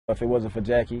If it wasn't for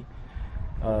Jackie,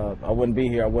 I wouldn't be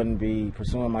here. I wouldn't be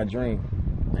pursuing my dream.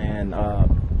 And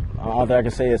all that I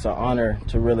can say is an honor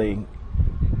to really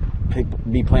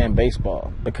be playing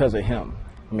baseball because of him.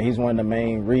 I mean, he's one of the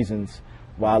main reasons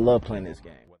why I love playing this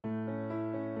game.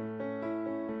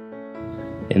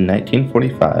 In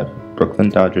 1945, Brooklyn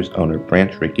Dodgers owner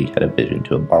Branch Rickey had a vision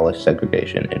to abolish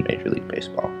segregation in Major League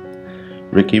Baseball.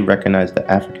 Rickey recognized the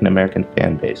African American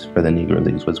fan base for the Negro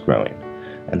Leagues was growing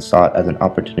and saw it as an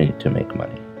opportunity to make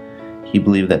money. He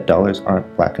believed that dollars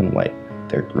aren't black and white,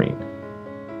 they're green.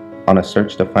 On a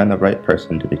search to find the right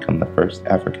person to become the first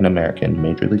African American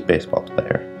Major League Baseball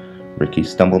player, Rickey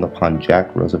stumbled upon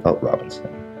Jack Roosevelt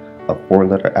Robinson, a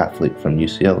four-letter athlete from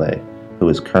UCLA who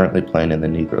is currently playing in the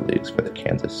Negro Leagues for the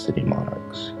Kansas City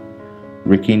Monarchs.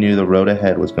 Rickey knew the road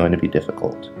ahead was going to be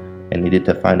difficult and needed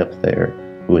to find a player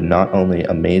who would not only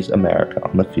amaze America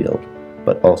on the field,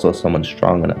 but also someone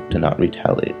strong enough to not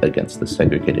retaliate against the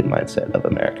segregated mindset of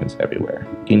Americans everywhere.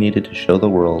 He needed to show the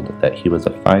world that he was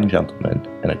a fine gentleman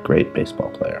and a great baseball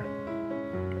player.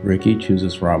 Rickey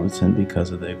chooses Robinson because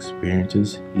of the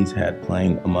experiences he's had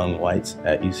playing among whites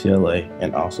at UCLA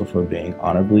and also for being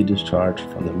honorably discharged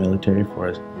from the military for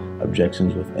his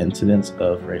objections with incidents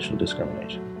of racial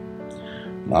discrimination.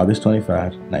 On August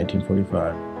 25,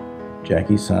 1945,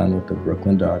 Jackie signed with the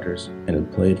Brooklyn Dodgers and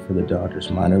had played for the Dodgers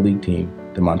minor league team,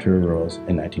 the Montreal Royals,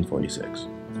 in 1946.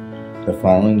 The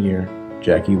following year,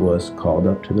 Jackie was called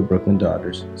up to the Brooklyn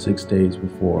Dodgers 6 days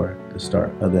before the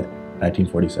start of the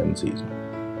 1947 season.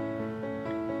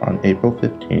 On April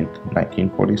 15,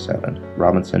 1947,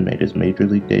 Robinson made his Major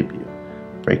League debut,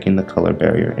 breaking the color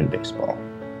barrier in baseball,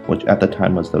 which at the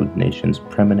time was the nation's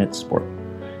preeminent sport.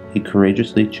 He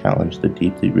courageously challenged the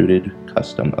deeply rooted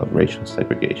custom of racial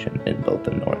segregation in both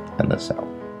the North and the South.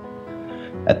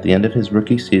 At the end of his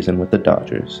rookie season with the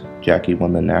Dodgers, Jackie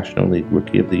won the National League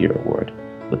Rookie of the Year award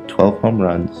with 12 home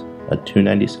runs, a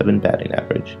 .297 batting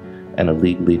average, and a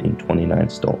league-leading 29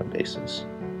 stolen bases.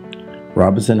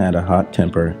 Robinson had a hot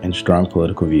temper and strong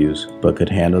political views, but could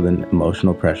handle the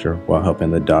emotional pressure while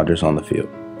helping the Dodgers on the field.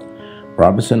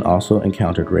 Robinson also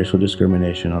encountered racial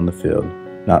discrimination on the field,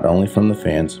 not only from the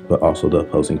fans, but also the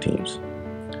opposing teams.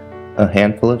 A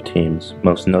handful of teams,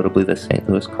 most notably the St.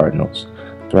 Louis Cardinals,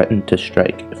 threatened to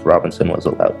strike if Robinson was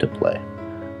allowed to play.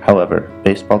 However,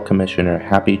 baseball commissioner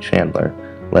Happy Chandler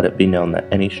let it be known that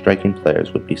any striking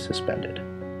players would be suspended.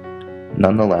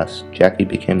 Nonetheless, Jackie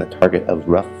became the target of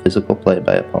rough physical play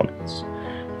by opponents.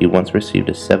 He once received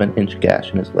a 7-inch gash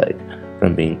in his leg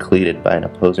from being cleated by an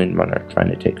opposing runner trying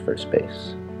to take first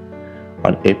base.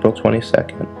 On April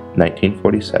 22,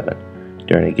 1947,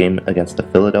 during a game against the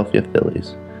Philadelphia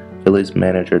Phillies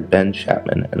manager Ben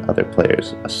Chapman and other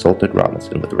players assaulted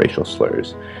Robinson with racial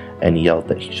slurs and yelled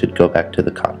that he should go back to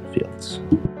the cotton fields.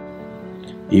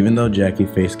 Even though Jackie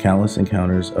faced countless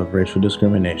encounters of racial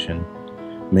discrimination,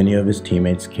 many of his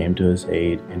teammates came to his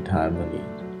aid in time of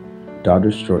need.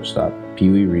 Dodgers shortstop Pee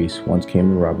Wee Reese once came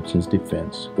to Robinson's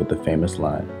defense with the famous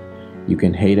line, "You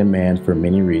can hate a man for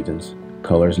many reasons,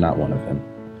 color's not one of them."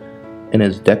 In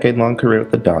his decade-long career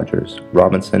with the Dodgers,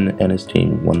 Robinson and his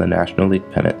team won the National League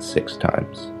pennant 6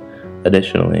 times.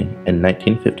 Additionally, in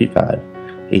 1955,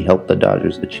 he helped the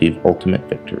Dodgers achieve ultimate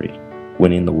victory,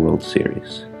 winning the World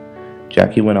Series.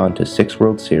 Jackie went on to 6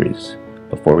 World Series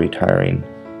before retiring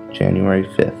January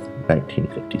 5,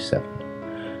 1957.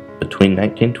 Between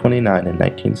 1929 and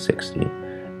 1960,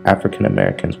 African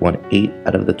Americans won 8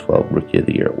 out of the 12 Rookie of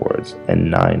the Year awards and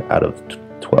 9 out of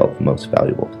 12 Most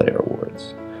Valuable Player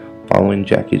awards. Following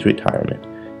Jackie's retirement,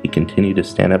 he continued to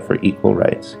stand up for equal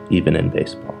rights, even in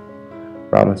baseball.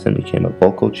 Robinson became a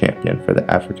vocal champion for the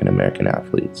African American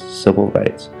athletes, civil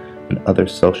rights, and other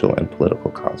social and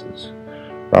political causes.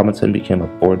 Robinson became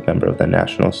a board member of the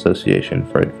National Association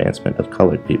for Advancement of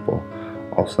Colored People,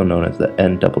 also known as the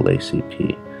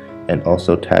NAACP, and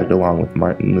also tagged along with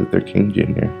Martin Luther King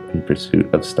Jr. in pursuit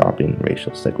of stopping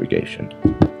racial segregation.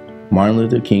 Martin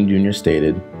Luther King Jr.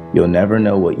 stated, "You'll never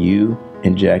know what you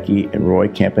and Jackie and Roy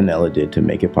Campanella did to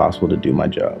make it possible to do my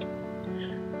job."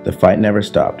 The fight never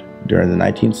stopped. During the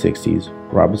 1960s,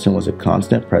 Robinson was a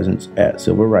constant presence at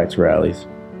civil rights rallies,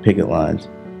 picket lines,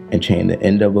 and chained the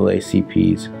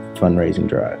NAACP's fundraising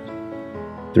drive.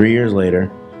 3 years later,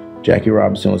 Jackie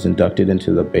Robinson was inducted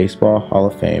into the Baseball Hall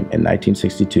of Fame in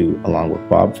 1962 along with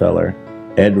Bob Feller,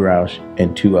 Ed Roush,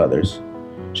 and 2 others.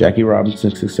 Jackie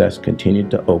Robinson's success continued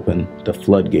to open the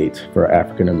floodgates for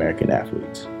African American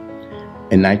athletes.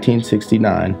 In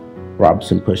 1969,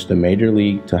 Robinson pushed the Major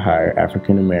League to hire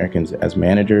African Americans as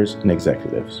managers and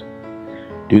executives.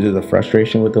 Due to the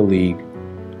frustration with the league,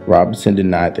 Robinson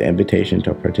denied the invitation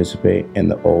to participate in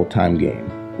the old-time game,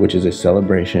 which is a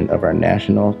celebration of our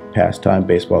national pastime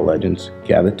baseball legends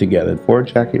gathered together. Before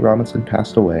Jackie Robinson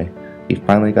passed away, he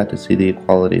finally got to see the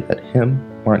equality that him,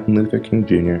 Martin Luther King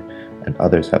Jr., and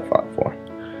others have fought for.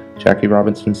 Jackie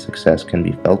Robinson's success can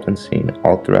be felt and seen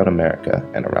all throughout America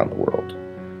and around the world.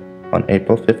 On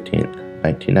April 15,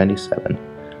 1997,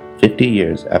 50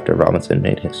 years after Robinson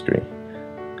made history,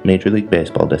 Major League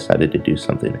Baseball decided to do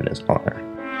something in his honor.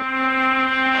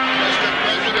 Mr.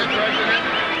 President,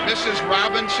 Mrs.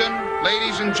 Robinson,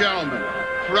 ladies and gentlemen,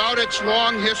 throughout its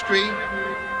long history,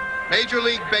 Major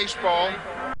League Baseball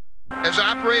has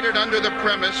operated under the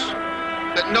premise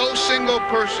that no single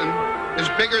person is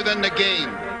bigger than the game.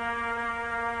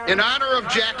 In honor of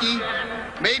Jackie,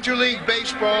 Major League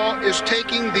Baseball is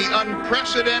taking the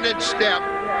unprecedented step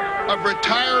of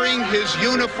retiring his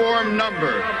uniform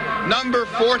number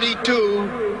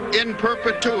 42, in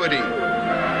perpetuity.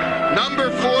 Number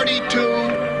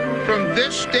 42, from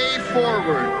this day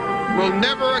forward, will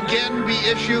never again be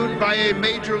issued by a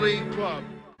Major League club.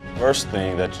 First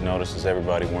thing that you notice is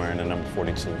everybody wearing the number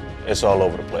 42. It's all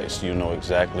over the place. You know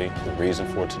exactly the reason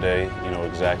for today. You know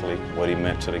exactly what he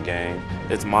meant to the game.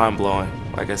 It's mind-blowing.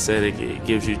 Like I said, it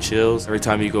gives you chills every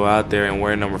time you go out there and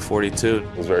wear number 42.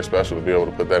 It was very special to be able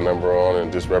to put that number on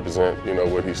and just represent,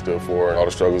 what he stood for and all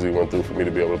the struggles he went through for me to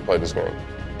be able to play this game.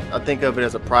 I think of it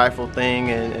as a prideful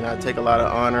thing, and I take a lot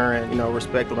of honor and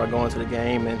respect when I go into the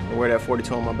game and wear that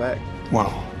 42 on my back.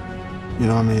 Wow.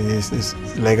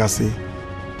 It's legacy.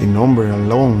 The number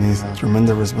alone is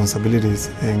tremendous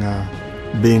responsibilities, and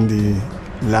being the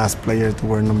last player to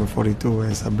wear number 42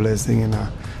 is a blessing and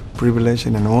a privilege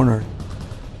and an honor.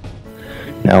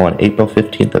 Now on April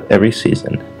 15th of every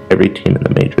season, every team in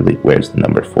the Major League wears the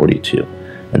number 42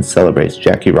 and celebrates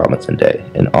Jackie Robinson Day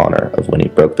in honor of when he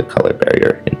broke the color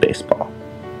barrier in baseball.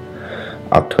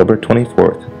 October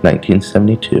 24th,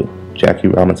 1972, Jackie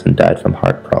Robinson died from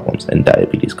heart problems and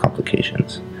diabetes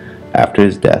complications. After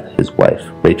his death, his wife,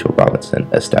 Rachel Robinson,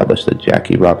 established the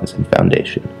Jackie Robinson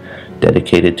Foundation,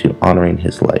 dedicated to honoring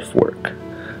his life work.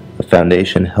 The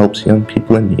foundation helps young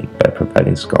people in need by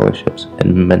providing scholarships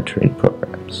and mentoring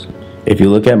programs. If you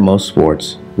look at most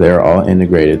sports, they are all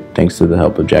integrated thanks to the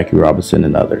help of Jackie Robinson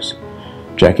and others.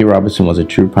 Jackie Robinson was a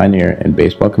true pioneer in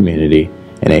baseball community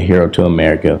and a hero to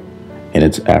America and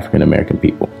its African American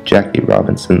people. Jackie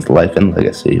Robinson's life and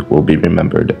legacy will be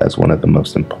remembered as one of the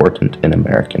most important in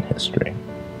American history.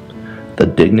 The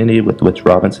dignity with which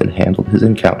Robinson handled his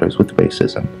encounters with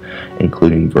racism,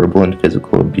 including verbal and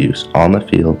physical abuse on the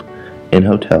field, in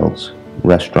hotels,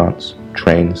 restaurants,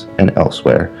 trains, and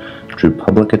elsewhere, drew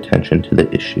public attention to the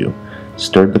issue,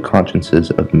 stirred the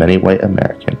consciences of many white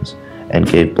Americans, and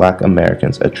gave Black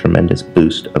Americans a tremendous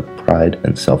boost of pride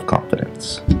and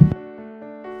self-confidence.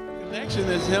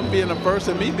 Is him being the first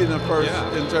and me being the first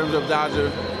in terms of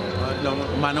Dodger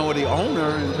minority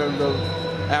owner, in terms of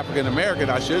African American,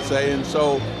 I should say. And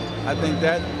so I think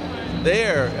that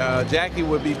Jackie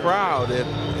would be proud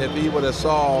if he would have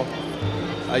saw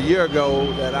a year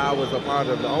ago that I was a part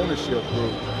of the ownership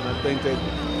group. And I think that,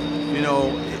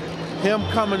 him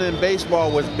coming in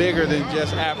baseball was bigger than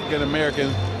just African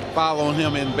Americans following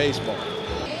him in baseball.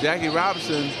 Jackie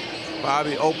Robinson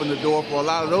probably opened the door for a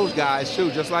lot of those guys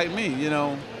too, just like me.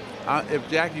 If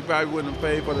Jackie probably wouldn't have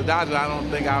paid for the Dodgers, I don't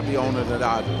think I'd be owning the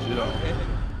Dodgers.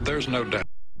 There's no doubt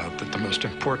that the most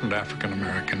important African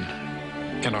American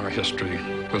in our history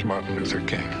was Martin Luther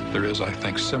King. There is, I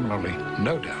think, similarly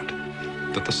no doubt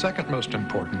that the second most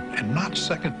important, and not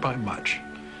second by much,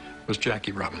 was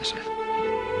Jackie Robinson.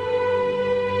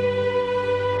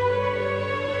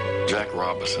 Jack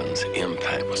Robinson's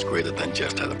impact was greater than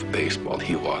just that of baseball.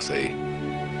 He was a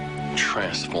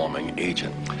transforming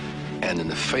agent. And in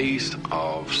the face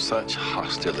of such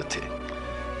hostility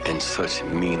and such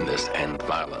meanness and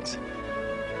violence,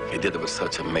 he did it with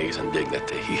such amazing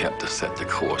dignity. He helped to set the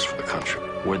course for the country.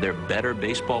 Were there better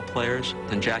baseball players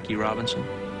than Jackie Robinson?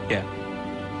 Yeah.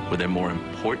 Were there more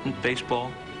important baseball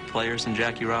players than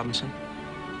Jackie Robinson?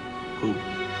 Who?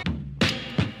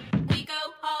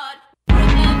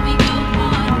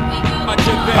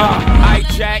 I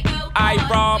jack, I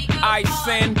rob, I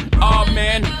sin. Oh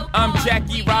man, I'm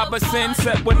Jackie Robinson.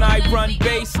 Except when I run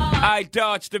base, I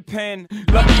dodge the pen.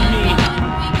 Lucky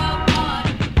me.